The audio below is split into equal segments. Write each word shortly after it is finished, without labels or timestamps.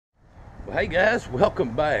Hey guys,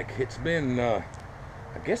 welcome back. It's been, I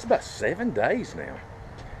guess, about 7 days now,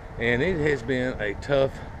 and it has been a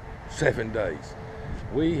tough 7 days.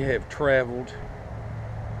 We have traveled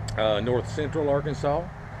north central Arkansas,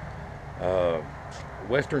 uh,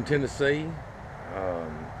 western Tennessee,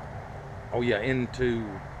 um, oh yeah, into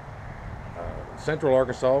central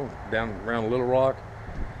Arkansas, down around Little Rock.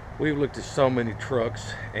 We've looked at so many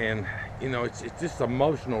trucks, and it's just an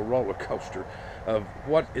emotional roller coaster of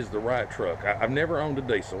what is the right truck. I've never owned a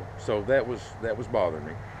diesel, so that was bothering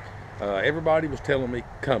me. Everybody was telling me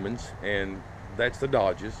Cummins, and that's the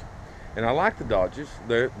Dodges, and I like the Dodges.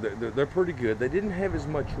 They're pretty good. They didn't have as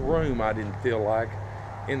much room, I didn't feel like,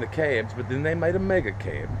 in the cabs, but then they made a mega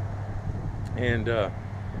cab, and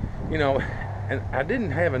you know, and I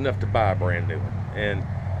didn't have enough to buy a brand new one, and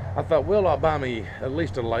I thought, well, I'll buy me at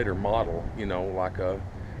least a later model, like a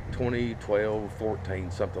 2012,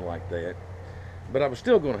 14, something like that. But I was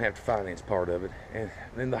still going to have to finance part of it, and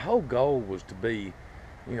then the whole goal was to be,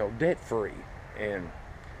 debt free, and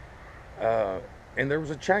uh, and there was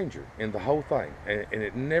a changer in the whole thing, and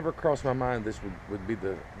it never crossed my mind this would be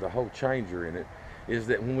the whole changer in it, is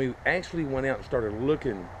that when we actually went out and started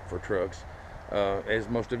looking for trucks, as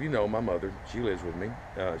most of you know, my mother, she lives with me.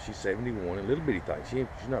 She's 71, a little bitty thing.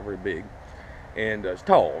 She's not very big, and she's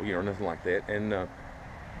tall, nothing like that. And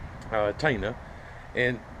Tina,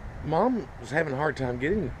 and Mom was having a hard time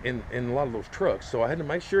getting in a lot of those trucks, so I had to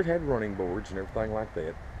make sure it had running boards and everything like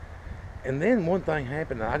that. And then one thing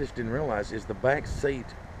happened that I just didn't realize is the back seat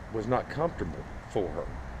was not comfortable for her.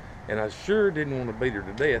 And I sure didn't want to beat her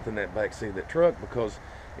to death in that back seat of that truck because,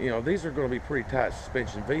 these are going to be pretty tight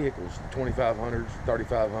suspension vehicles, the 2500s,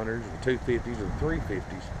 3500s, the 250s, or the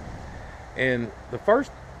 350s. And the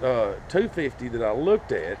first 250 that I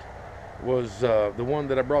looked at was the one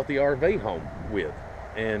that I brought the RV home with.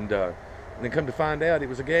 And then come to find out, it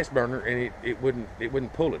was a gas burner, and it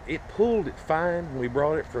wouldn't pull it. It pulled it fine when we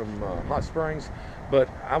brought it from Hot Springs, but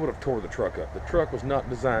I would have tore the truck up. The truck was not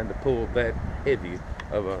designed to pull that heavy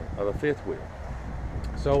of a fifth wheel.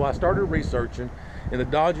 So I started researching, and the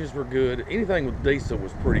Dodges were good. Anything with diesel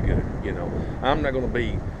was pretty good. I'm not going to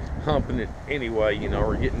be humping it anyway,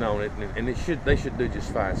 or getting on it, and they should do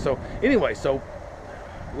just fine. So anyway,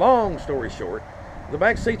 long story short, the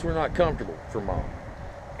back seats were not comfortable for Mom,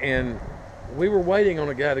 and we were waiting on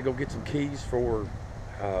a guy to go get some keys for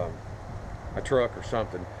a truck or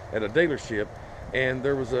something at a dealership, and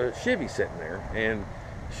there was a Chevy sitting there, and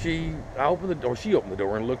she opened the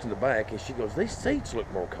door and looked in the back, and she goes, "These seats look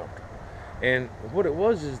more comfortable." And what it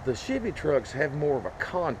was is the Chevy trucks have more of a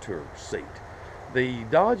contour seat. The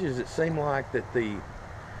Dodges, it seemed like that the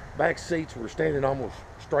back seats were standing almost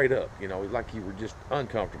straight up, like you were just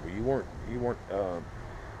uncomfortable. You weren't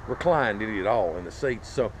reclined any at all in the seats.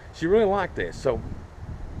 So she really liked that. So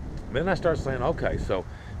then I started saying, okay. So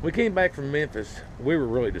we came back from Memphis. We were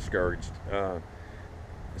really discouraged.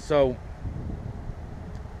 So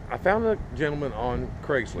I found a gentleman on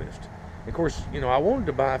Craigslist. Of course, I wanted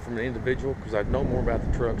to buy from an individual because I'd know more about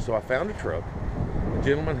the truck. So I found a truck. The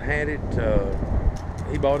gentleman had it.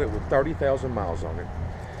 He bought it with 30,000 miles on it.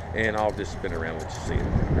 And I'll just spin around and let you see it.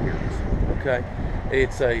 Here it is. Okay.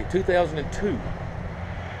 It's a 2002.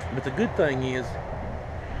 But the good thing is,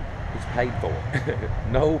 it's paid for.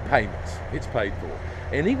 No payments. It's paid for.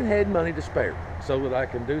 And even had money to spare so that I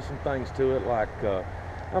can do some things to it, like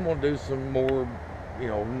I'm going to do some more,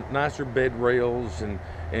 nicer bed rails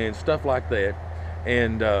and stuff like that.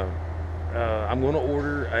 And I'm going to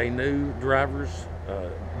order a new driver's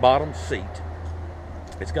bottom seat.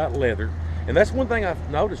 It's got leather. And that's one thing I've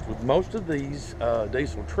noticed with most of these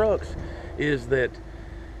diesel trucks is that,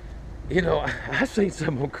 I've seen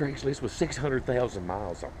some on Craigslist with 600,000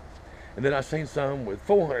 miles on them. And then I've seen some with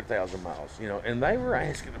 400,000 miles, and they were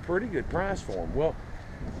asking a pretty good price for them. Well,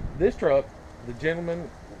 this truck, the gentleman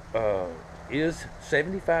is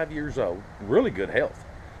 75 years old, really good health.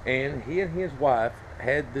 And he and his wife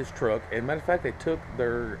had this truck. And matter of fact, they took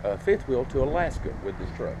their fifth wheel to Alaska with this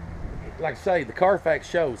truck. Like I say, the Carfax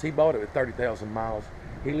shows he bought it with 30,000 miles.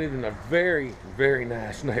 He lived in a very, very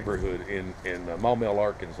nice neighborhood in Maumelle,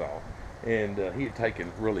 Arkansas. And he had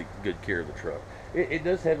taken really good care of the truck. It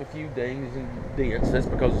does have a few dings and dents. That's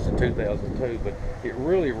because it's a 2002, but it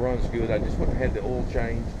really runs good. I just went and had the oil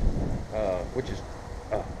changed, which is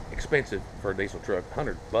expensive for a diesel truck,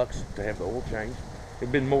 $100 to have the oil changed.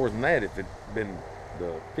 It'd been more than that if it'd been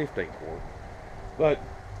the 15th war. But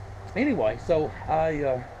anyway, so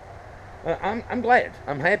I'm glad.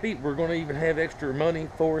 I'm happy. We're going to even have extra money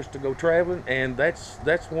for us to go traveling, and that's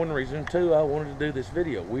one reason too I wanted to do this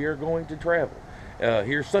video. We are going to travel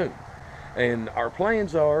here soon, and our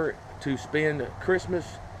plans are to spend Christmas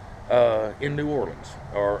in New Orleans,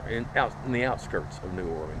 or out in the outskirts of New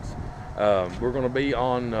Orleans. We're going to be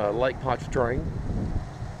on Lake Pontchartrain.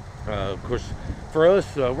 Of course, for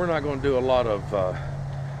us, we're not going to do a lot of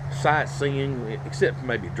sightseeing, except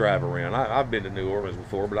maybe drive around. I've been to New Orleans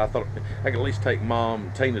before, but I thought I could at least take Mom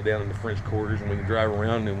and Tina down in the French Quarters, and we can drive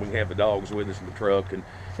around, and we can have the dogs with us in the truck, and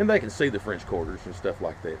they can see the French Quarters and stuff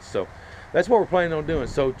like that. So that's what we're planning on doing.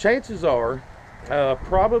 So chances are,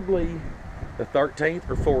 probably the 13th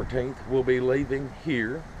or 14th, we'll be leaving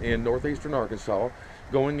here in northeastern Arkansas,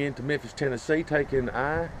 going into Memphis, Tennessee, taking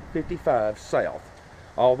I-55 south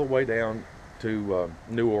all the way down to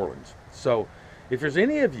New Orleans. So if there's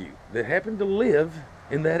any of you that happen to live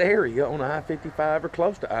in that area on I-55 or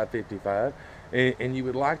close to I-55, and you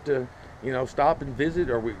would like to, stop and visit,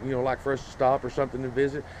 or like for us to stop or something and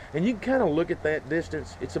visit, and you can kind of look at that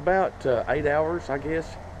distance. It's about 8 hours, I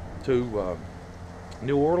guess, to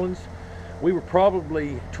New Orleans. We would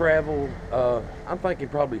probably travel, I'm thinking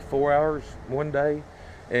probably 4 hours one day,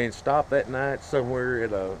 and stop that night somewhere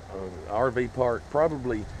at a RV park.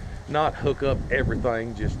 Probably not hook up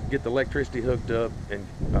everything, just get the electricity hooked up and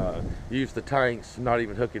use the tanks, not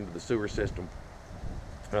even hook into the sewer system,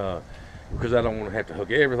 because I don't want to have to hook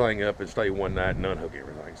everything up and stay one night and unhook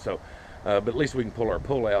everything. So but at least we can pull our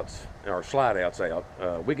pull-outs, our slide-outs out.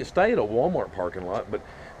 We can stay at a Walmart parking lot, but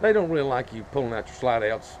they don't really like you pulling out your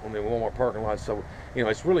slide-outs on the Walmart parking lot. So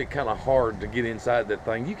it's really kind of hard to get inside that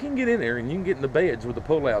thing. You can get in there and you can get in the beds with the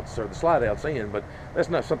pull-outs or the slide-outs in, but that's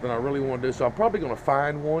not something I really want to do. So I'm probably going to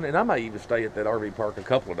find one, and I may even stay at that RV park a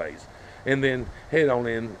couple of days, and then head on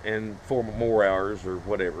in and for more hours or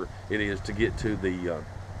whatever it is to get to the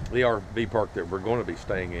RV park that we're going to be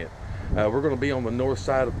staying at. We're going to be on the north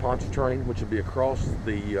side of Pontchartrain, which will be across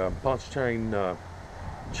the Pontchartrain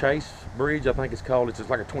Chase Bridge, I think it's called. It's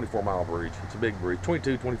like a 24-mile bridge. It's a big bridge,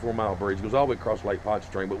 24-mile bridge. It goes all the way across Lake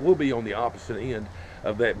Pontchartrain, but we'll be on the opposite end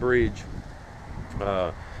of that bridge.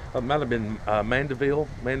 It might have been Mandeville,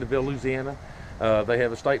 Louisiana. They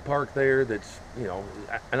have a state park there that's,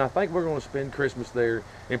 and I think we're going to spend Christmas there,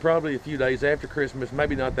 and probably a few days after Christmas,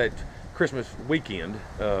 maybe not that Christmas weekend,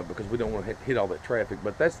 because we don't want to hit all that traffic,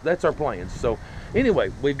 but that's our plans. So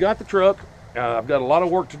anyway, we've got the truck. I've got a lot of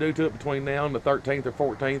work to do to it between now and the 13th or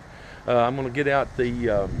 14th. I'm going to get out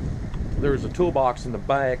there's a toolbox in the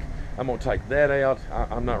back. I'm going to take that out.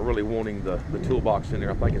 I'm not really wanting the toolbox in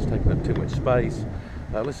there. I think it's taking up too much space.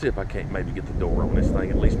 Let's see if I can't maybe get the door on this thing.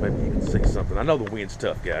 At least maybe you can see something. I know the wind's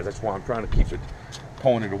tough, guys. That's why I'm trying to keep it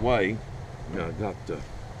pointed away.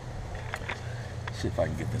 See if I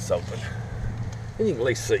can get this open. And you can at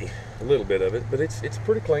least see a little bit of it, but it's a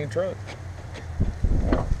pretty clean truck.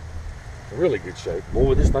 Really good shape.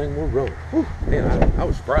 Boy, this thing will run. Whew, man, I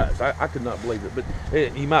was surprised. I could not believe it, but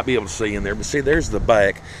you might be able to see in there. But see, there's the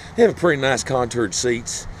back. They have pretty nice contoured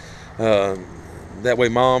seats. That way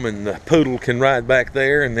Mom and the poodle can ride back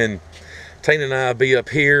there, and then Tina and I will be up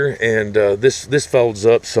here, and this folds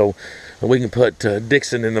up so we can put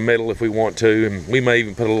Dixon in the middle if we want to, and we may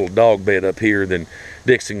even put a little dog bed up here, then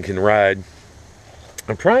Dixon can ride.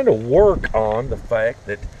 I'm trying to work on the fact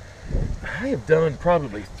that I have done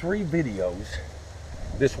probably 3 videos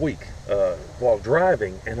this week while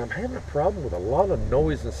driving, and I'm having a problem with a lot of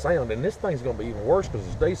noise and sound, and this thing's going to be even worse because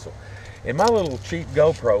it's diesel. And my little cheap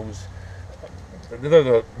GoPros,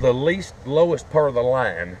 they're the lowest part of the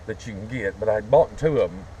line that you can get, but I bought 2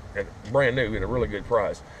 of them brand new at a really good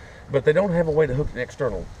price. But they don't have a way to hook an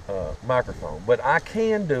external microphone. But I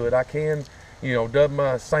can do it. I can, dub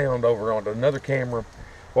my sound over onto another camera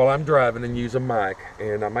while I'm driving and use a mic,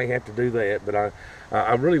 and I may have to do that, but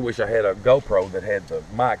I really wish I had a GoPro that had the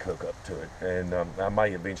mic hookup to it, and I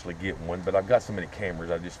may eventually get one, but I've got so many cameras,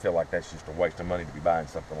 I just feel like that's just a waste of money to be buying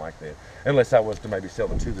something like that, unless I was to maybe sell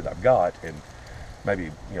the 2 that I've got, and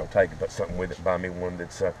maybe, take and put something with it, buy me one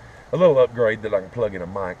that's a little upgrade that I can plug in a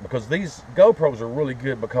mic, because these GoPros are really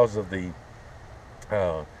good because of the,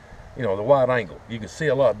 the wide angle. You can see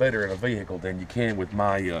a lot better in a vehicle than you can with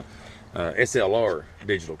my SLR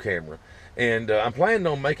digital camera, and I'm planning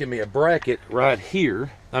on making me a bracket right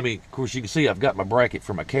here. I mean, of course you can see I've got my bracket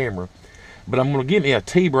for my camera, but I'm going to get me a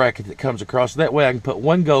T bracket that comes across. That way I can put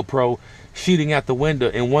one GoPro shooting out the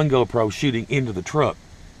window and one GoPro shooting into the truck,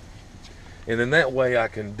 and then that way I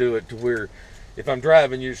can do it to where if I'm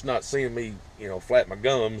driving, you're just not seeing me, flap my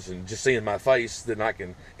gums and just seeing my face. Then I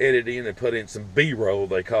can edit in and put in some B-roll,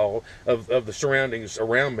 they call, of the surroundings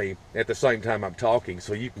around me at the same time I'm talking,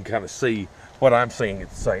 so you can kind of see what I'm seeing at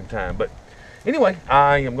the same time. But anyway,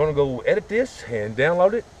 I am going to go edit this and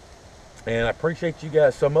download it, and I appreciate you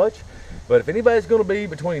guys so much. But if anybody's going to be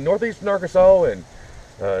between northeastern Arkansas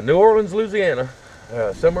and New Orleans, Louisiana,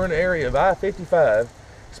 somewhere in the area of I-55,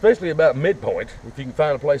 especially about Midpoint, if you can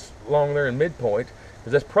find a place along there in Midpoint,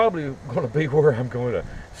 because that's probably going to be where I'm going to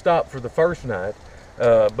stop for the first night.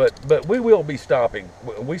 But we will be stopping.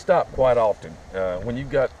 We stop quite often. When you've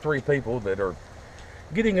got 3 people that are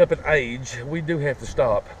getting up in age, we do have to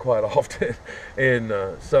stop quite often. And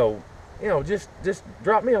so, you know, just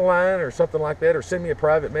drop me a line or something like that, or send me a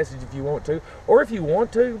private message if you want to. Or if you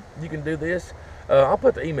want to, you can do this. I'll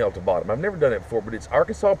put the email at the bottom. I've never done it before, but it's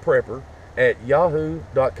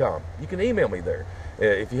arkansasprepper@yahoo.com. You can email me there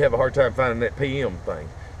if you have a hard time finding that PM thing.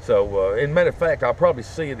 So, in matter of fact, I'll probably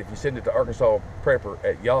see it if you send it to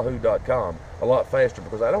arkansasprepper@yahoo.com a lot faster,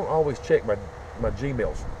 because I don't always check my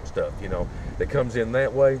Gmail stuff, you know, that comes in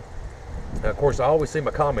that way. And of course, I always see my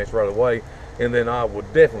comments right away, and then I will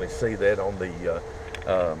definitely see that on the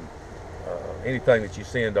anything that you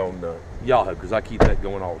send on Yahoo, because I keep that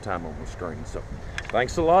going all the time on my screen. So,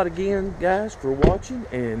 thanks a lot again, guys, for watching,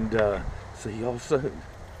 and see y'all soon.